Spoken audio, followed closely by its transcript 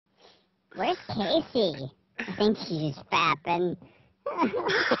Where's Casey? I think she's fapping.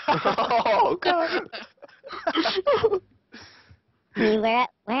 Oh, God. I mean, where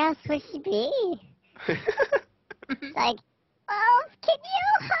else would she be? It's like, oh, can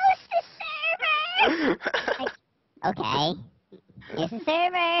you host a server? Like, okay, here's a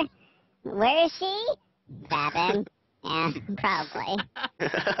server. Where is she? Fapping. Yeah, probably.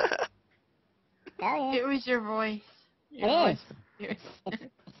 Tell you. It was your voice. It is. It's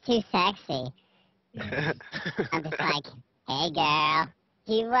too sexy. I'm just like, hey girl,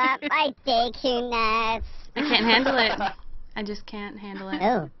 do you want my daycare nuts? I can't handle it. I just can't handle it.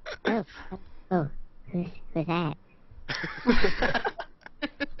 Oh, who's that?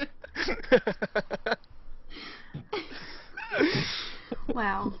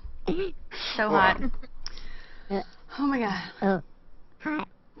 Wow. So hot. Oh my god. Oh, hot.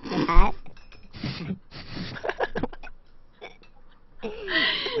 Hot.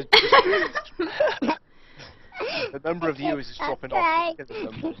 The number of viewers is dropping off because of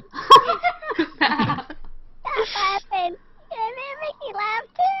them. Stop laughing. It makes me laugh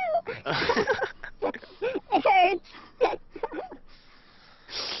too. It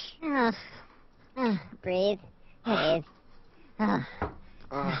hurts. Oh, breathe. Breathe. Oh.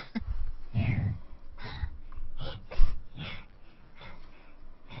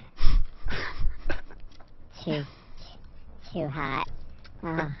 Too hot.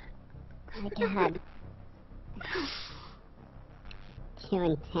 Oh my god. Too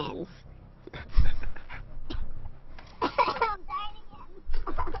intense. I'm dying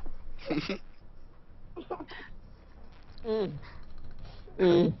again.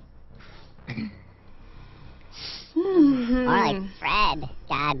 More like Fred.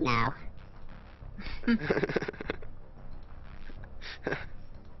 God, no.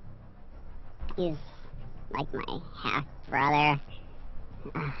 He's like my half-brother.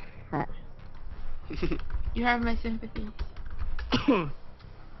 You have my sympathy.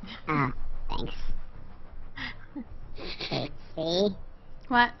 Oh, thanks. See?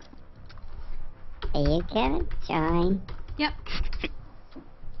 What? Are you gonna join? Yep.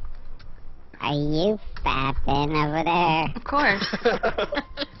 Are you fapping over there? Of course.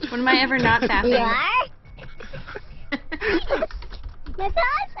 When am I ever not fapping? You are? That's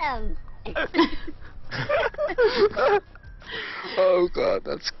awesome. Oh, God,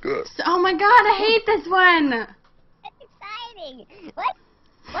 that's good. Oh my god, I hate this one! That's exciting. What?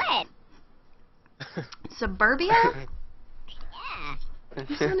 What? Suburbia? Yeah.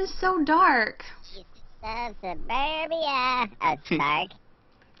 This one is so dark. Suburbia. Oh, it's dark.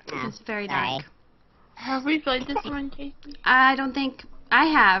 Oh, It's very sorry. dark. Have we played this one, Casey? I don't think I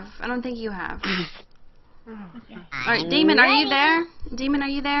have. I don't think you have. Okay. Alright, Demon, are you there? Demon, are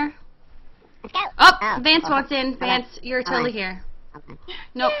you there? Let's go. Oh, Vance hold on. walked in. Vance, you're Hold on. totally here. Hold on.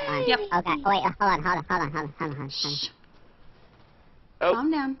 Nope. Hold on. Yep. Okay. Oh, wait. Hold on. Shh. Oh,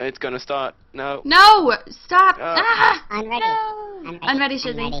 Calm down. it's gonna start. No. No! Stop! Oh. Ah! Unready. No. Unready,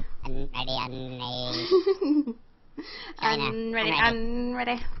 Shizzy. Unready.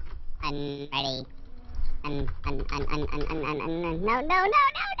 Unready. No.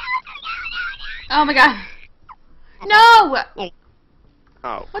 Oh my god. No!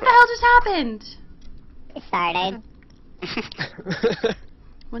 Oh. What the hell just happened? It started.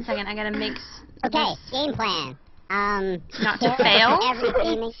 One second, I gotta mix. Okay, this. game plan. Not to kill fail?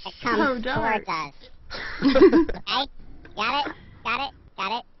 everything that comes So dark. towards us. Okay? Got it?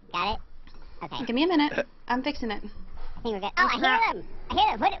 Okay. Give me a minute. I'm fixing it. I think we're good. Oh, I hear them!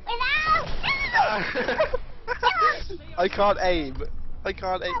 Put it no! I can't aim. I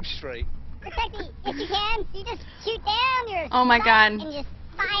can't aim straight. Protect me! If you can, you just shoot down your Oh my god. and just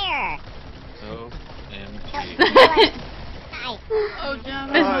fire! OMG. Nice. Oh,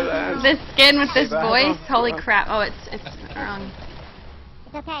 damn. This skin with this Hey, voice, back. holy crap. Oh, it's wrong.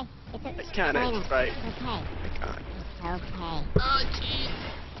 It's okay. I can't aim straight. It's okay. I can't. It's okay. Oh, jeez.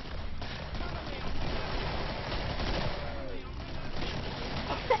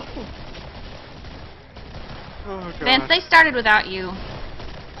 Oh, God. Vance, they started without you.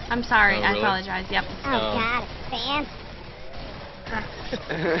 I'm sorry. Oh, I really? apologize. Yep. Oh god, Vance.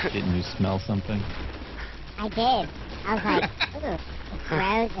 Didn't you smell something? I did. I was like, ooh, it's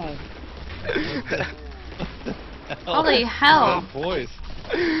roses. Holy hell. Oh, voice.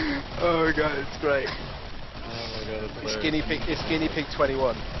 Oh, God, it's great. Oh my god, it's It's hilarious. Guinea Pig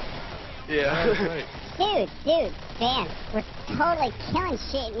 21. Yeah. Oh, right. Dude, Vance, we're totally killing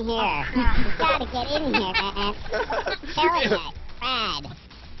shit in here. You gotta get in here, man. Killing it, Brad.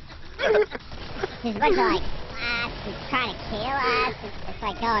 There's a bunch of like glass that's trying to kill us. It's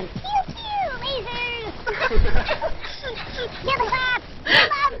like going pew pew lasers. Kill the glass. Kill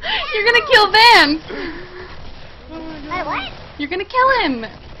them. You're You're gonna kill Vance! Wait, what? You're gonna kill him!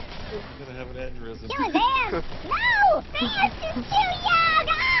 I'm gonna have an aneurysm. Kill a Vance! No! Vance is too young!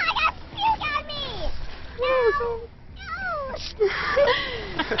 Ah, I got puke on me! No!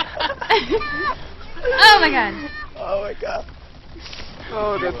 Oh my god. Oh my god.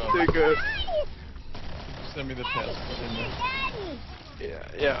 Oh, that's too good. Send me the test.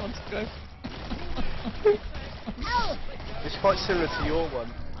 Yeah. Oh! It's quite similar to your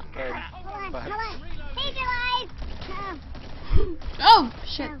one. Hold on. Save your lives! Oh,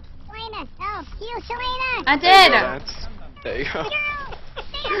 shit. Oh, Selena! Oh, heal Selena! I did! There you go. Girl!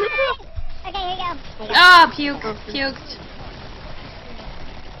 Stay alive! Okay, here you go. Oh, puked.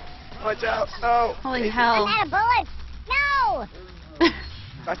 Watch out. No. Holy I'm hell. out of bullets! No!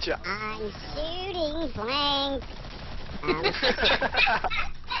 Gotcha. I'm shooting blanks.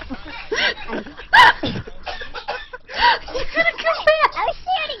 You're gonna come back! I was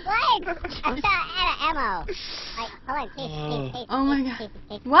shooting blanks! I thought I had ammo. Like, hold on, Chase. Oh my god.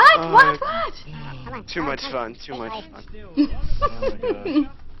 Chase. What? Oh, What? Come on. Too much fun. Too much fun.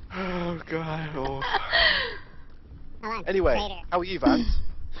 Oh god. Oh. Hold on. Anyway, Later. how are you, Vance?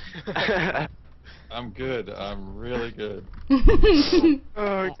 I'm good. I'm really good.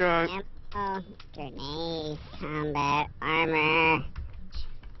 Oh god. Ammo, grenades, combat armor.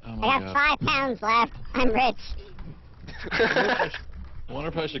 Oh I my got god. 5 pounds left. I'm rich. I wonder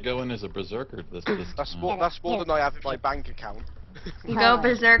if I should go in as a berserker this That's time. more than I have in my bank account. Go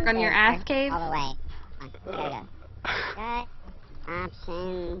berserk on your ass cave? All the way. There we go. Got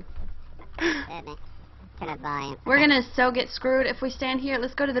options. Turn up volume. We're gonna so get screwed if we stand here.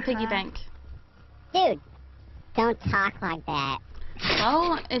 Let's go to the piggy bank. Dude, don't talk like that.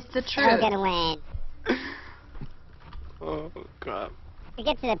 Well, it's the We're truth. gonna win. Oh god. We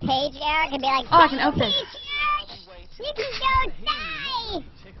get to the page, Eric, and be like, Oh, I can open it. Page, Eric, you can go die!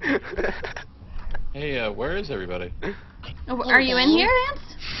 Hey, where is everybody? Oh, are you in here,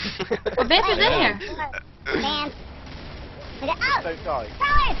 Vance? Oh, Vance is in here. Vance. Oh! Don't die.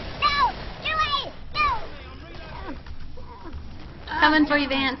 Crawler! No! Get away! No! Coming for you,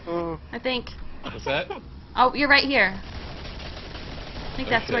 Vance. Oh. I think. What's that? Oh, you're right here. I think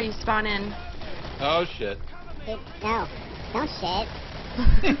that's Okay. where you spawn in. Oh shit. No. Don't shit.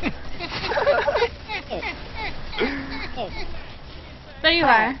 Dude. There you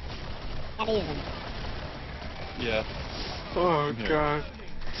are. Gotta use them. Yeah. Oh Here. god.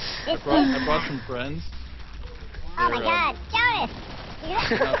 I brought some friends. Oh my They're, god, Jonas! You're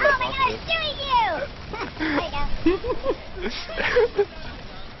Not oh very my god, I'm positive. shooting you! There you go.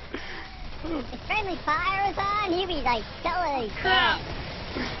 If friendly fire was on, you'd be like totally crap.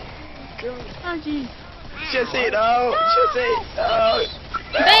 Oh, jeez. Jesse, no! Jesse, no!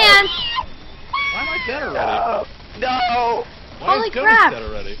 Vance! Why am I dead already? No! No! Why Holy is Ghost crap. dead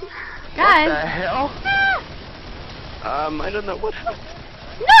already? What the Guys. hell? I don't know what happened.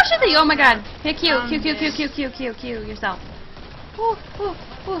 No, Shizzy! Oh my god. Hey, Q yourself. Ooh.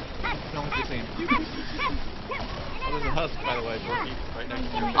 No one's seen. Oh, there's a husk, by the way, Brookie, right next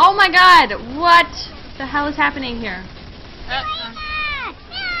to you. Oh my god. What the hell is happening here? No!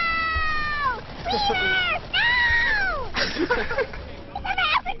 Peter! No! It's a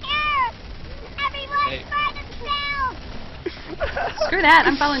massacre! Everyone Hey. burn themselves! Screw that.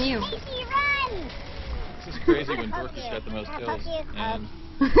 I'm following you. Casey, run! This is crazy when Dorky's got the most kills. And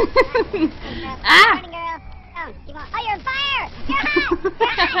Ah! Running, girl. Oh, you want? Oh, you're on fire! You're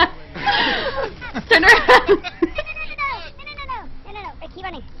hot! Turn around. No. Keep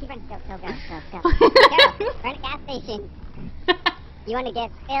running. Go. Girl, run a gas station. You want to get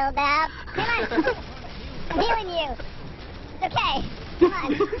filled up? Come on. I'm healing you. It's okay. Come on.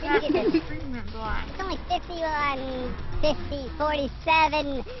 We can do this. Treatment block. It's only 51, 50,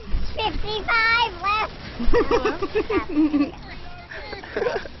 47, 55 left.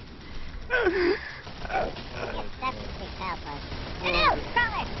 That's a big foul plus. No,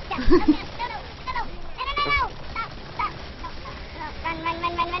 crawler. Stop. No. Stop.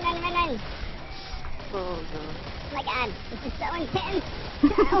 Run. Oh god. Oh my god, this is so intense.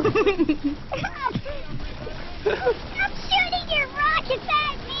 Stop shooting your rockets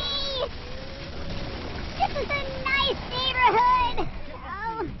at me! This is a nice neighborhood!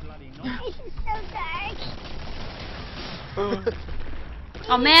 Oh, this is so dark.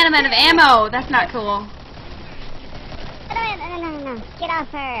 Oh man, I'm out of ammo. That's not cool. No. Get off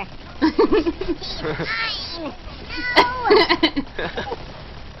her. She's mine. No!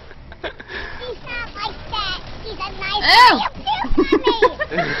 She's not like that. She's a nice Ew. girl. You puke on me.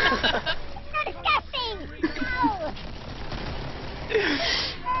 So disgusting. No.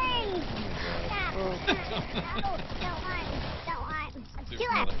 Burn. Stop. No. Don't want. Too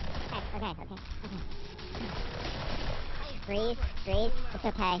left. Okay. Okay. Freeze. It's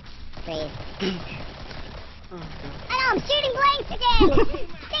okay. Freeze. Oh, I'm shooting blanks again!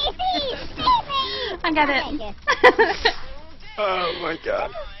 Stacy! Save me! I got Oh, it. thank you. Oh my god.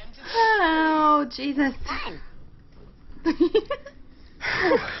 Oh, Jesus. Fun.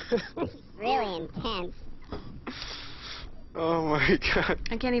 Really intense. Oh my god.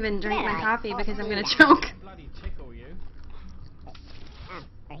 I can't even drink my Yeah, coffee because I'm gonna yeah. choke. Bloody tickle you.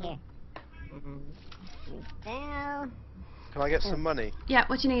 Right here. So... Can I get some money? Yeah,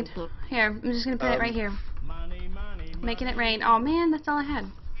 what you need? Here, I'm just gonna put it right here. Money. Making it rain. Oh man, that's all I had.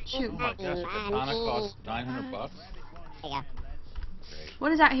 Shoot. Oh my gosh, the katana costs $900. There you go.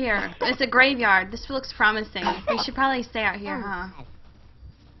 What is out here? It's a graveyard. This looks promising. We should probably stay out here, huh?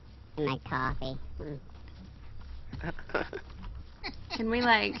 My coffee. Can we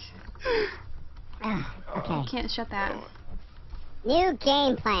like... Okay. Can't shut that. New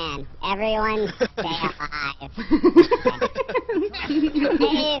game plan. Everyone stay alive.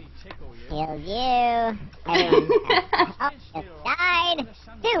 Dave, heal you. Everyone. Oh, just died.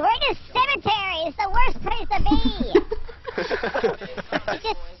 Dude, we're in a cemetery. It's the worst place to be. It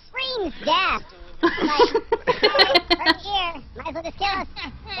just screams death. Like, right here. Might as well just kill us.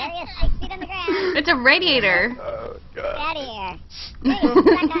 Bury us 6 feet underground. It's a radiator. Oh Get god. out of here. Hey,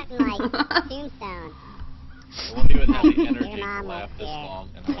 stuck out in, like, tombstone. I won't even have the energy Your to mom laugh was this here. long.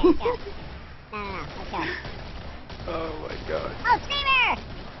 And Okay, let's go. No, let's go. Oh my god. Oh, Screamer!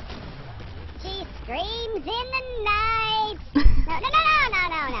 She screams in the night! No.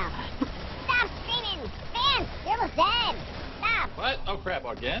 Stop screaming! Man, you're almost dead! Stop! what? Oh crap,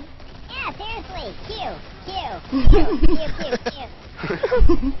 again? Yeah, seriously! Q!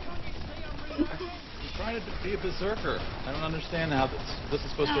 He's trying to be a berserker. I don't understand how this is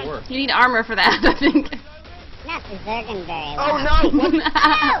supposed to work. You need armor for that, I think. Not berserking very well. Oh no! What? No!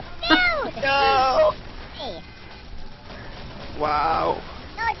 Dude! No! Hey, Wow.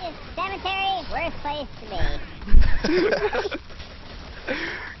 told you, cemetery, worst place to be.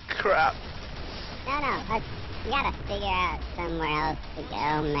 Crap. No, we gotta figure out somewhere else to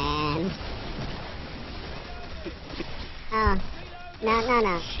go, man. Oh,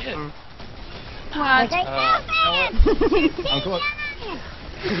 no. Shit. What? Berserk, no,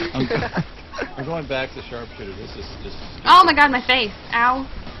 I'm going, I'm going back to sharpshooter. This is just. Oh my god, my face. Ow.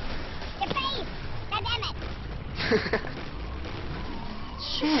 Your face! God damn it!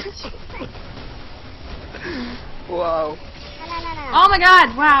 Shit. Wow. No. Oh my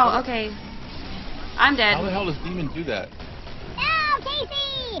god, wow, okay. I'm dead. How the hell does Demon do that? No,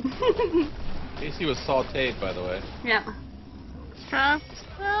 Casey! Casey was sauteed, by the way. Yeah. Trapped.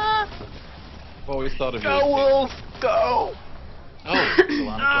 I've always thought of you. Go, as Wolf! Go! Oh,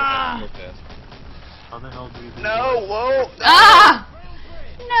 Solana, go fast. How the hell do you do No, Wolf! Ah!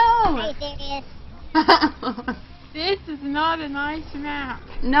 Are you No! serious? This is not a nice map.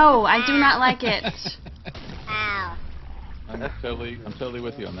 No, I do not like it. Wow. I'm totally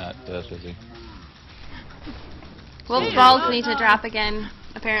with you on that, Shizzy. Wolf's balls need to drop again,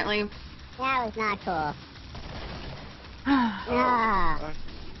 apparently. That was not cool. No.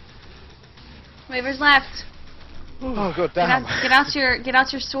 Waver's left. Oh god Get damn. out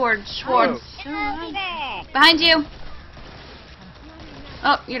your sword, Schwartz. No, Beaver! Behind you.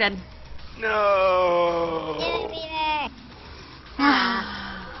 Oh, you're dead. Do it, No. Beaver! Ah.